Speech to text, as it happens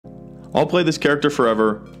I'll play this character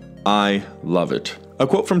forever. I love it. A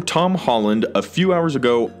quote from Tom Holland a few hours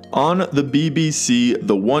ago on the BBC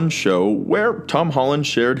The One Show, where Tom Holland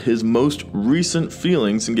shared his most recent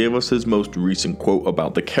feelings and gave us his most recent quote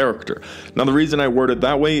about the character. Now, the reason I word it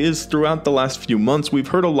that way is throughout the last few months, we've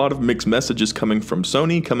heard a lot of mixed messages coming from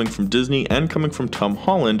Sony, coming from Disney, and coming from Tom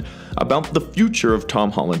Holland about the future of Tom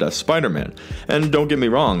Holland as Spider-Man. And don't get me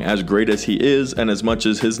wrong, as great as he is, and as much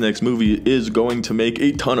as his next movie is going to make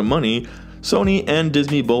a ton of money, Sony and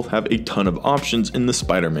Disney both have a ton of options in the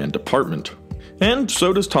Spider-Man department. And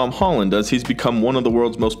so does Tom Holland, as he's become one of the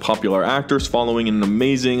world's most popular actors following an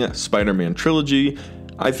amazing Spider-Man trilogy.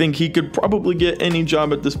 I think he could probably get any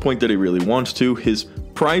job at this point that he really wants to. His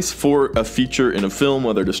price for a feature in a film,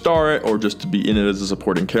 whether to star it or just to be in it as a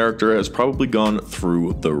supporting character, has probably gone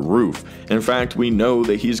through the roof. In fact, we know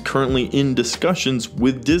that he's currently in discussions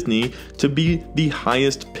with Disney to be the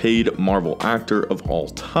highest paid Marvel actor of all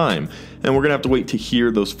time. And we're gonna have to wait to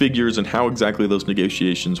hear those figures and how exactly those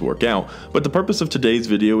negotiations work out. But the purpose of today's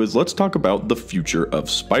video is let's talk about the future of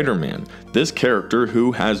Spider-Man. This character,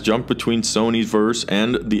 who has jumped between Sony's verse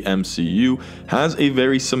and the MCU, has a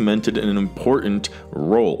very cemented and important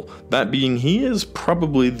role. That being, he is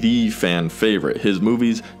probably the fan favorite. His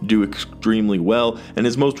movies do extremely well, and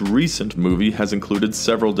his most recent movie has included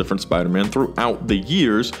several different Spider-Man throughout the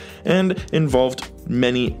years and involved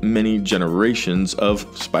many generations of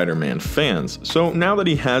Spider-Man fans. So now that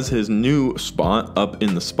he has his new spot up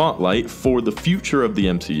in the spotlight for the future of the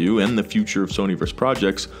MCU and the future of Sonyverse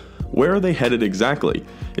projects, where are they headed exactly?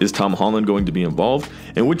 Is Tom Holland going to be involved?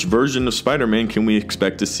 And which version of Spider-Man can we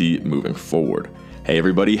expect to see moving forward? Hey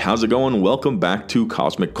everybody, how's it going? Welcome back to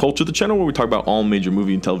Cosmic Culture, the channel where we talk about all major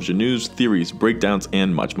movie and television news, theories, breakdowns,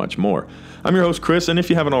 and much more. I'm your host Chris, and if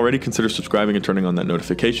you haven't already, consider subscribing and turning on that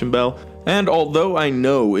notification bell. And although I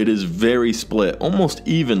know it is very split, almost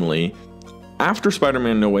evenly, after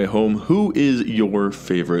Spider-Man No Way Home, who is your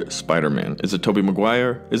favorite Spider-Man? Is it Tobey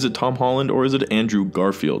Maguire? Is it Tom Holland? Or is it Andrew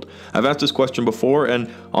Garfield? I've asked this question before, and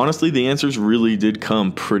honestly, the answers really did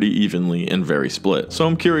come pretty evenly and very split. So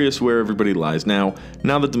I'm curious where everybody lies now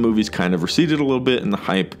that the movie's kind of receded a little bit and the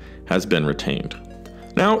hype has been retained.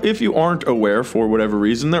 Now, if you aren't aware, for whatever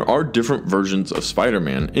reason, there are different versions of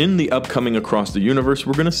Spider-Man. In the upcoming Across the Universe,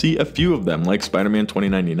 we're going to see a few of them, like Spider-Man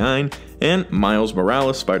 2099 and Miles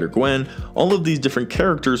Morales, Spider-Gwen, all of these different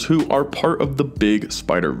characters who are part of the big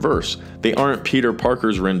Spider-Verse. They aren't Peter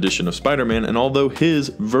Parker's rendition of Spider-Man, and although his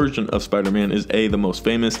version of Spider-Man is A, the most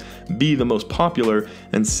famous, B, the most popular,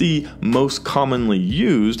 and C, most commonly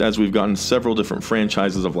used, as we've gotten several different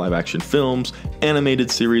franchises of live-action films,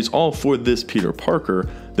 animated series, all for this Peter Parker,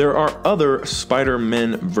 there are other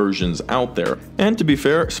Spider-Men versions out there. And to be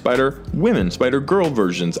fair, Spider-Women, Spider-Girl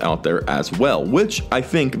versions out there as well, which I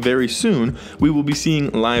think very soon we will be seeing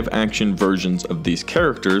live-action versions of these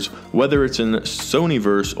characters, whether it's in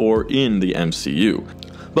Sonyverse or in the MCU.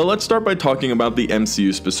 But let's start by talking about the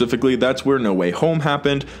MCU specifically. That's where No Way Home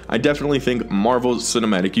happened. I definitely think Marvel's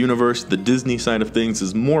Cinematic Universe, the Disney side of things,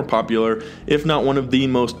 is more popular, if not one of the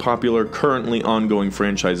most popular currently ongoing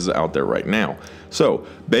franchises out there right now. So,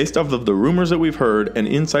 based off of the rumors that we've heard and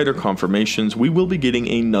insider confirmations, we will be getting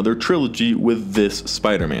another trilogy with this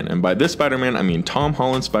Spider-Man. And by this Spider-Man, I mean Tom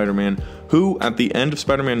Holland Spider-Man, who at the end of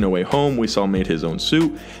Spider-Man No Way Home, we saw made his own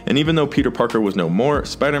suit. And even though Peter Parker was no more,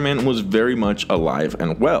 Spider-Man was very much alive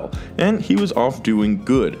and well. And he was off doing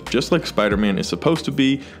good, just like Spider-Man is supposed to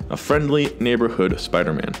be, a friendly neighborhood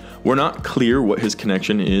Spider-Man. We're not clear what his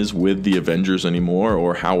connection is with the Avengers anymore,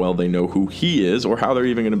 or how well they know who he is, or how they're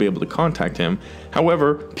even going to be able to contact him.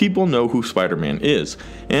 However, people know who Spider-Man is,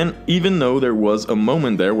 and even though there was a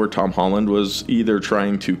moment there where Tom Holland was either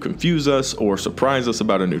trying to confuse us or surprise us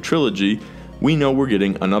about a new trilogy, we know we're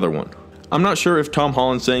getting another one. I'm not sure if Tom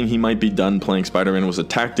Holland saying he might be done playing Spider-Man was a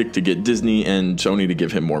tactic to get Disney and Sony to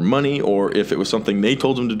give him more money, or if it was something they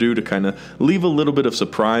told him to do to kind of leave a little bit of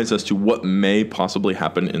surprise as to what may possibly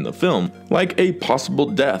happen in the film. Like a possible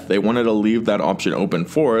death, they wanted to leave that option open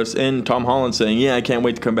for us, and Tom Holland saying, yeah, I can't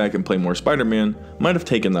wait to come back and play more Spider-Man, might have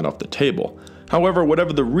taken that off the table. However,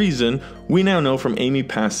 whatever the reason, we now know from Amy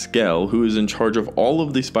Pascal, who is in charge of all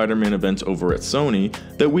of the Spider-Man events over at Sony,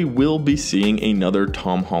 that we will be seeing another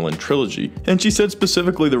Tom Holland trilogy. And she said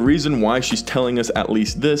specifically the reason why she's telling us at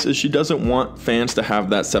least this is she doesn't want fans to have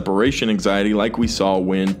that separation anxiety like we saw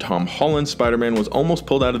when Tom Holland's Spider-Man was almost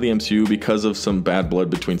pulled out of the MCU because of some bad blood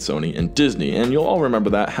between Sony and Disney. And you'll all remember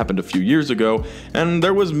that happened a few years ago, and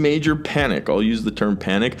there was major panic. I'll use the term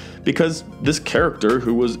panic because this character,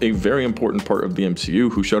 who was a very important part of the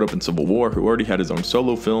MCU, who showed up in Civil War, who already had his own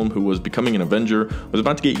solo film, who was becoming an Avenger, was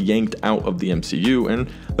about to get yanked out of the MCU, and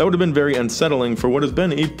that would have been very unsettling for what has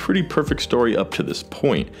been a pretty perfect story up to this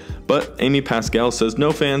point. But Amy Pascal says,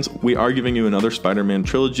 no fans, we are giving you another Spider-Man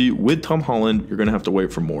trilogy with Tom Holland. You're gonna have to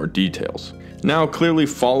wait for more details. Now, clearly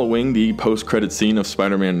following the post-credit scene of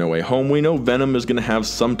Spider-Man No Way Home, we know Venom is going to have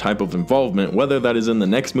some type of involvement, whether that is in the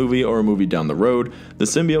next movie or a movie down the road. The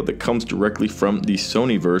symbiote that comes directly from the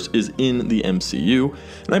Sonyverse is in the MCU,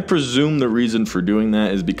 and I presume the reason for doing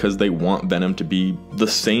that is because they want Venom to be the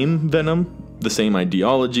same Venom, the same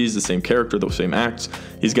ideologies, the same character, the same acts.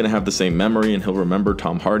 He's going to have the same memory, and he'll remember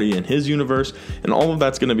Tom Hardy and his universe, and all of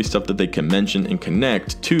that's going to be stuff that they can mention and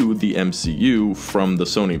connect to the MCU from the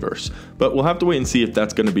Sonyverse. But we'll have to wait and see if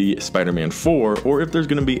that's going to be Spider-Man 4, or if there's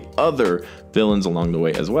going to be other villains along the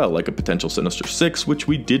way as well, like a potential Sinister Six, which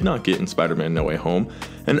we did not get in Spider-Man No Way Home,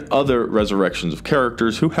 and other resurrections of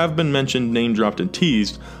characters who have been mentioned, name-dropped, and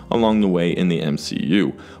teased along the way in the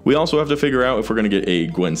MCU. We also have to figure out if we're going to get a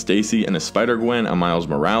Gwen Stacy and a Spider-Gwen, a Miles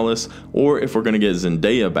Morales, or if we're going to get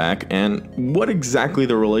Zendaya back, and what exactly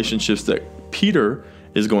the relationships that Peter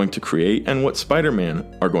is going to create and what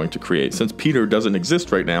Spider-Man are going to create, since Peter doesn't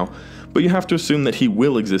exist right now, but you have to assume that he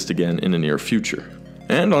will exist again in the near future.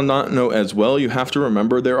 And on that note as well, you have to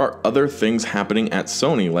remember there are other things happening at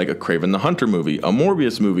Sony, like a Kraven the Hunter movie, a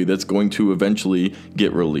Morbius movie that's going to eventually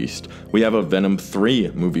get released. We have a Venom 3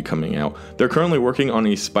 movie coming out. They're currently working on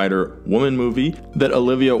a Spider-Woman movie that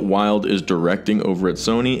Olivia Wilde is directing over at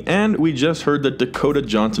Sony, and we just heard that Dakota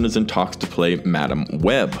Johnson is in talks to play Madam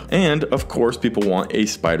Web. And of course, people want a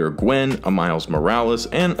Spider-Gwen, a Miles Morales,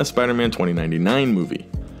 and a Spider-Man 2099 movie.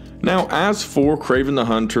 Now, as for Kraven the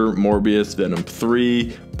Hunter, Morbius, Venom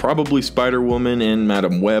 3, probably Spider-Woman, and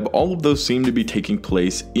Madam Web, all of those seem to be taking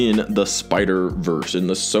place in the Spider-Verse, in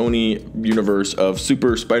the Sony universe of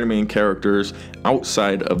super Spider-Man characters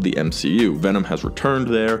outside of the MCU. Venom has returned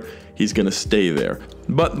there. He's gonna stay there.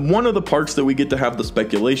 But one of the parts that we get to have the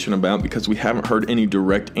speculation about, because we haven't heard any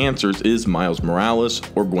direct answers, is Miles Morales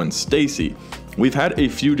or Gwen Stacy. We've had a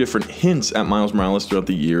few different hints at Miles Morales throughout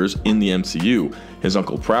the years in the MCU. His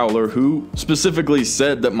Uncle Prowler, who specifically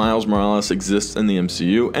said that Miles Morales exists in the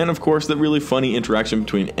MCU, and of course that really funny interaction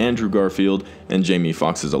between Andrew Garfield and Jamie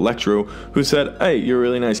Foxx's Electro, who said, "Hey, you're a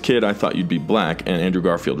really nice kid, I thought you'd be black," and Andrew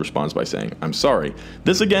Garfield responds by saying, "I'm sorry."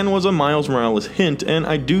 This again was a Miles Morales hint, and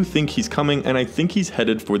I do think he's coming, and I think he's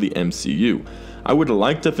headed for the MCU. I would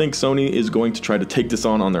like to think Sony is going to try to take this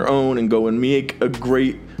on their own and go and make a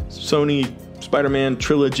great Sony Spider-Man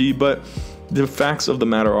trilogy, but the facts of the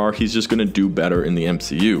matter are he's just going to do better in the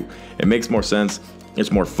MCU. It makes more sense,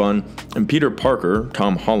 it's more fun, and Peter Parker,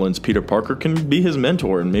 Tom Holland's Peter Parker, can be his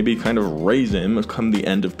mentor and maybe kind of raise him come the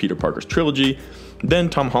end of Peter Parker's trilogy. Then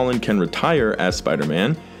Tom Holland can retire as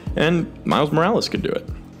Spider-Man, and Miles Morales can do it.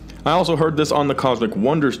 I also heard this on the Cosmic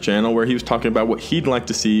Wonders channel, where he was talking about what he'd like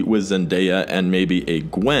to see with Zendaya and maybe a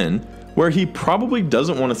Gwen, where he probably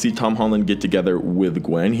doesn't want to see Tom Holland get together with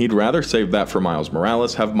Gwen. He'd rather save that for Miles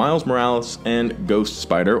Morales, have Miles Morales and Ghost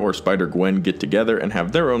Spider or Spider-Gwen get together and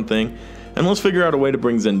have their own thing, and let's figure out a way to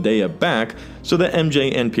bring Zendaya back so that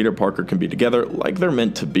MJ and Peter Parker can be together like they're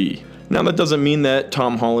meant to be. Now, that doesn't mean that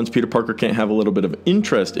Tom Holland's Peter Parker can't have a little bit of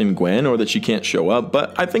interest in Gwen or that she can't show up,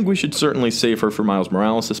 but I think we should certainly save her for Miles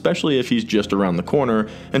Morales, especially if he's just around the corner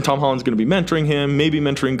and Tom Holland's going to be mentoring him, maybe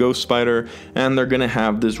mentoring Ghost Spider, and they're going to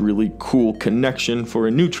have this really cool connection for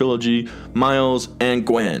a new trilogy, Miles and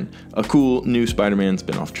Gwen, a cool new Spider-Man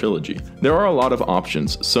spin-off trilogy. There are a lot of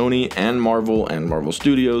options. Sony and Marvel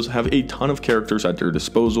Studios have a ton of characters at their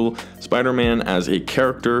disposal. Spider-Man as a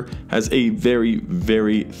character has a very,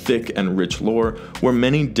 very thick and rich lore where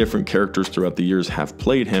many different characters throughout the years have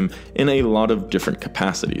played him in a lot of different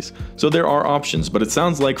capacities. So there are options, but it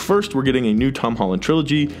sounds like first we're getting a new Tom Holland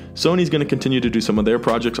trilogy, Sony's going to continue to do some of their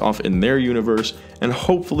projects off in their universe, and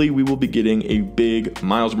hopefully we will be getting a big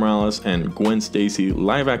Miles Morales and Gwen Stacy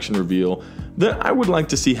live action reveal that I would like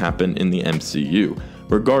to see happen in the MCU.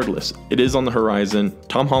 Regardless, it is on the horizon.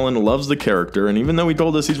 Tom Holland loves the character, and even though he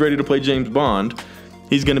told us he's ready to play James Bond,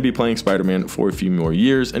 he's going to be playing Spider-Man for a few more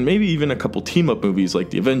years, and maybe even a couple team-up movies like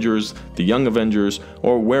The Avengers, The Young Avengers,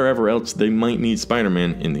 or wherever else they might need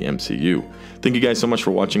Spider-Man in the MCU. Thank you guys so much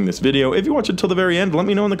for watching this video. If you watch it till the very end, let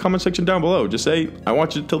me know in the comment section down below. Just say, I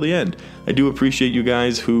watched it till the end. I do appreciate you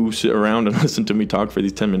guys who sit around and listen to me talk for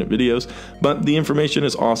these 10-minute videos, but the information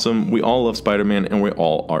is awesome. We all love Spider-Man, and we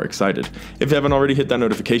all are excited. If you haven't already, hit that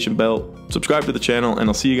notification bell, subscribe to the channel, and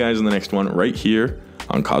I'll see you guys in the next one right here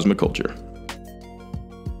on Cosmic Culture.